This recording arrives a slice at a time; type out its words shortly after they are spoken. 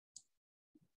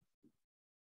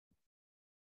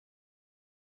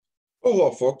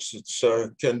Hello, folks. It's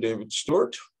Ken David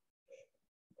Stewart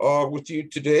with you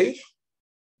today.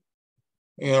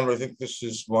 And I think this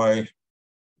is my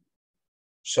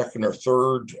second or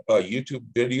third YouTube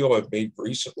video I've made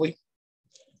recently.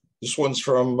 This one's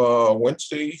from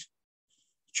Wednesday,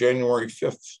 January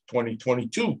 5th,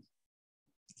 2022.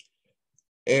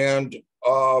 And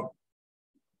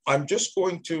I'm just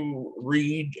going to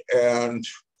read and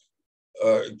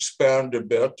expand a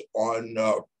bit on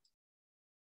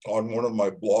one of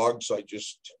my blogs.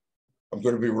 I'm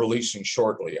going to be releasing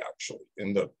shortly, actually,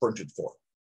 in the printed form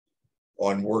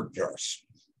on WordPress.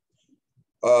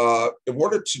 And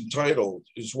what it's entitled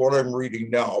is What I'm Reading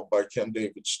Now by Ken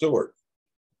David Stewart.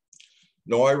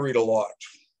 Now, I read a lot.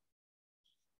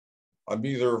 I'm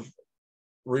either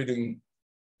reading,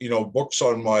 books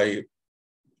on my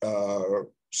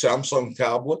Samsung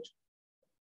tablet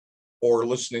or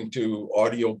listening to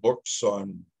audiobooks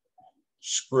on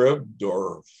Scribd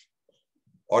or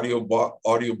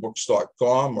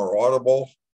audiobooks.com or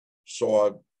Audible. So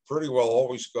I've pretty well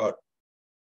always got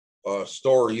a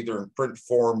story either in print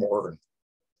form or in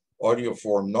audio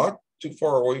form, not too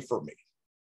far away from me.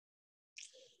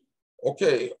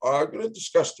 Okay, I'm going to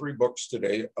discuss 3 books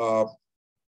today.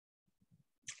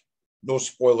 No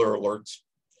spoiler alerts.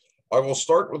 I will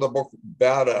start with the book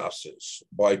Badasses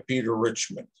by Peter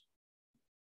Richmond.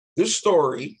 This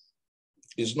story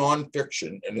is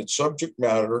nonfiction, and its subject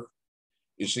matter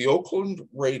is the Oakland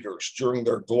Raiders during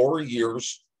their glory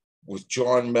years with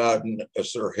John Madden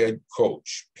as their head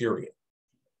coach, period.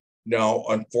 Now,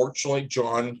 unfortunately,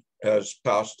 John has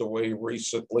passed away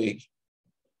recently,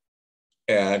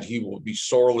 and he will be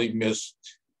sorely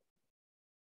missed.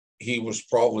 He was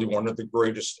probably one of the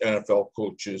greatest NFL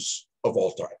coaches of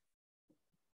all time.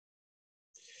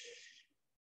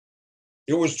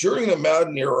 It was during the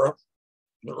Madden era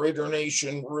the Raider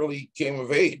Nation really came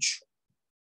of age.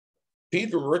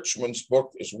 Peter Richmond's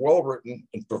book is well written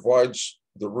and provides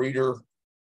the reader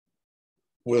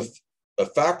with a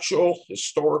factual,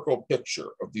 historical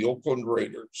picture of the Oakland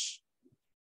Raiders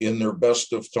in their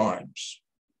best of times.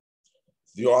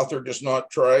 The author does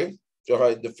not try to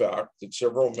hide the fact that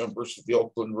several members of the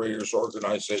Oakland Raiders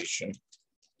organization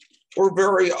were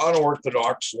very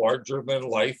unorthodox,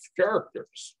 larger-than-life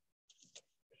characters.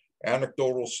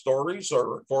 Anecdotal stories are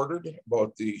recorded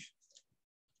about the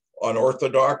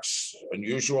unorthodox,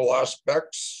 unusual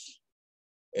aspects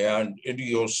and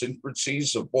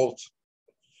idiosyncrasies of both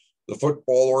the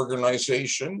football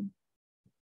organization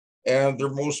and their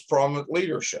most prominent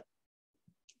leadership.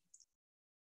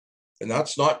 And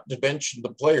that's not to mention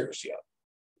the players yet.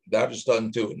 That is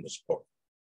done too in this book.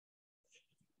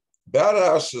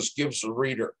 Badasses gives the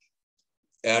reader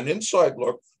an inside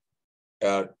look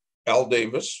at Al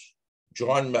Davis,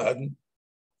 John Madden,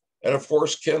 and of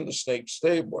course, Ken the Snake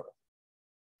Stabler.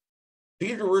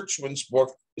 Peter Richmond's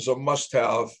book is a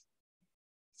must-have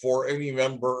for any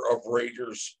member of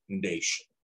Raiders Nation.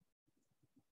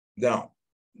 Now,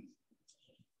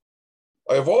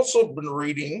 I have also been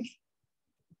reading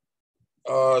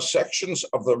sections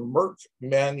of the Merck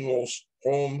Manual's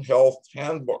Home Health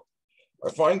Handbook. I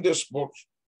find this book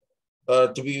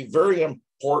to be very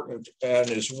important and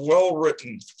is well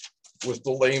written with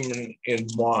the layman in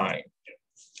mind.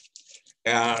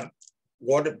 And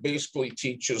what it basically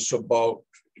teaches about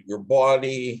your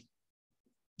body,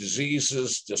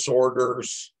 diseases,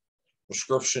 disorders,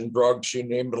 prescription drugs, you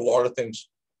name it, a lot of things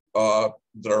that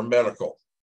are medical.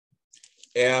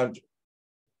 And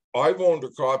I've owned a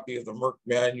copy of the Merck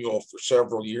Manual for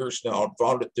several years now and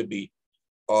found it to be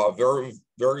very,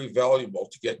 very valuable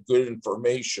to get good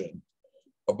information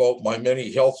about my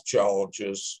many health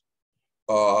challenges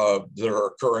that are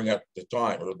occurring at the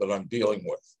time or that I'm dealing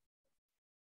with.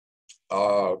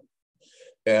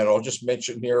 And I'll just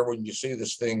mention here, when you see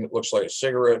this thing, it looks like a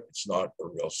cigarette. It's not a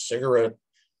real cigarette.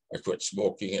 I quit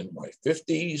smoking in my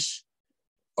 50s.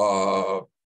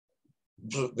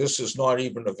 This is not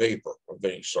even a vapor of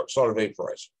any sort. It's not a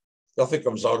vaporizer. Nothing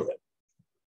comes out of it.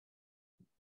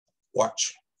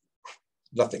 Watch.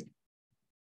 Nothing.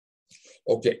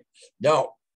 Okay.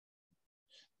 Now,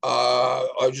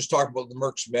 I just talked about the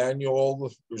Merck's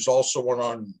Manual. There's also one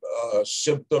on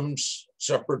symptoms,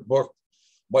 separate book.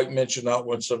 Might mention that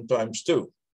one sometimes too.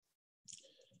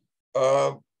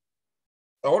 What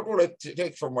would I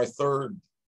take for my third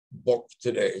book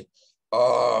today?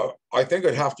 I think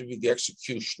it'd have to be The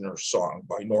Executioner's Song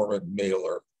by Norman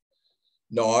Mailer.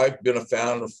 Now, I've been a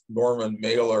fan of Norman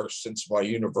Mailer since my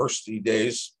university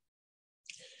days.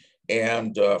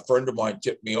 And a friend of mine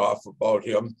tipped me off about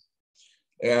him.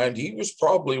 And he was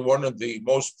probably one of the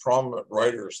most prominent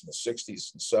writers in the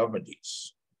 60s and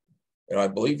 70s. And I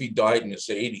believe he died in his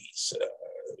 80s.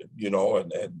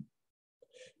 and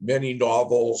many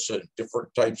novels and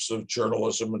different types of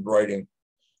journalism and writing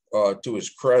to his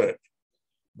credit.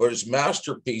 But his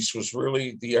masterpiece was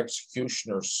really The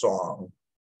Executioner's Song.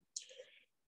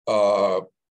 And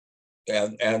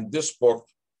this book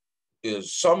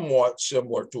is somewhat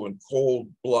similar to In Cold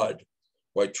Blood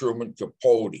by Truman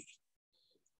Capote,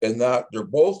 in that they're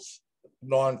both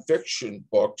nonfiction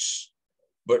books,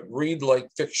 but read like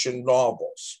fiction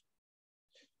novels.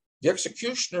 The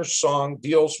Executioner's Song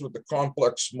deals with the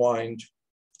complex mind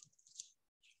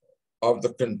of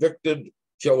the convicted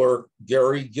killer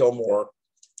Gary Gilmore.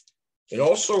 It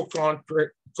also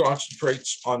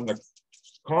concentrates on the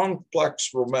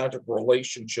complex romantic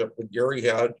relationship that Gary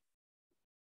had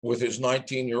with his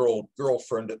 19-year-old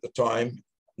girlfriend at the time,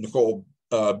 Nicole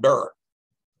Barrett.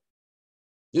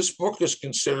 This book is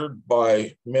considered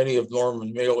by many of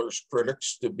Norman Mailer's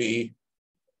critics to be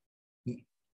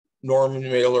Norman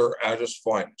Mailer at his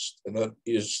finest, and that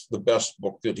is the best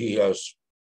book that he has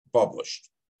published.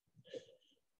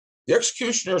 The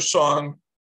Executioner's Song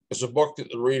is a book that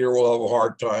the reader will have a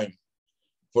hard time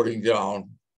putting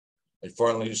down and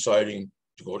finally deciding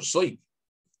to go to sleep,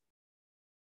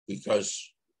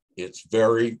 because it's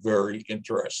very, very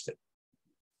interesting.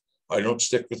 I don't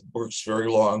stick with books very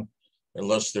long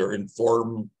unless they're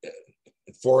informing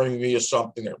me of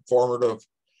something informative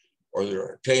or they're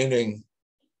entertaining,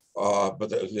 but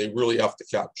they really have to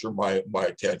capture my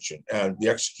attention. And The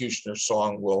Executioner's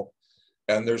Song will.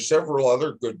 And there's several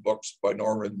other good books by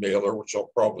Norman Mailer, which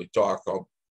I'll probably talk on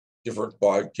different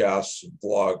podcasts and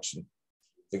blogs and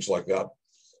things like that.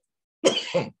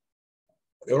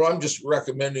 I'm just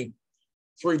recommending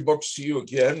 3 books to you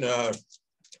again.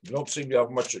 We don't seem to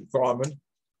have much in common.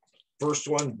 First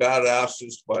one,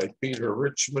 Badasses by Peter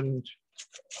Richmond,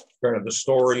 kind of the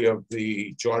story of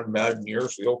the John Madden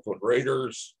years, the Oakland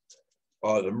Raiders,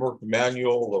 the Merck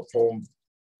Manual of Home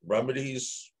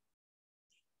Remedies,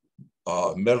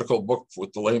 medical book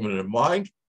with the layman in mind.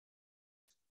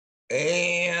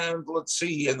 And let's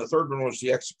see, and the third one was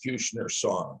The Executioner's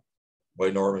Song by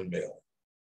Norman Mailer.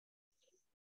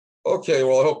 Okay,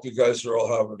 well, I hope you guys are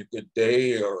all having a good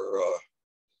day, or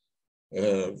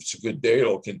if it's a good day,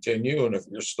 it'll continue. And if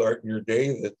you're starting your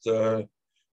day, that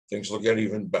things will get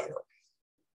even better.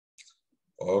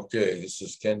 Okay, this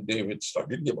is Ken David. I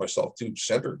didn't get myself too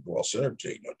well-centered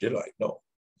today, now, did I? No.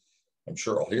 I'm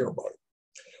sure I'll hear about it.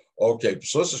 Okay,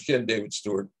 so this is Ken David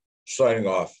Stewart signing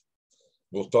off.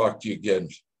 We'll talk to you again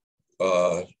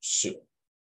soon.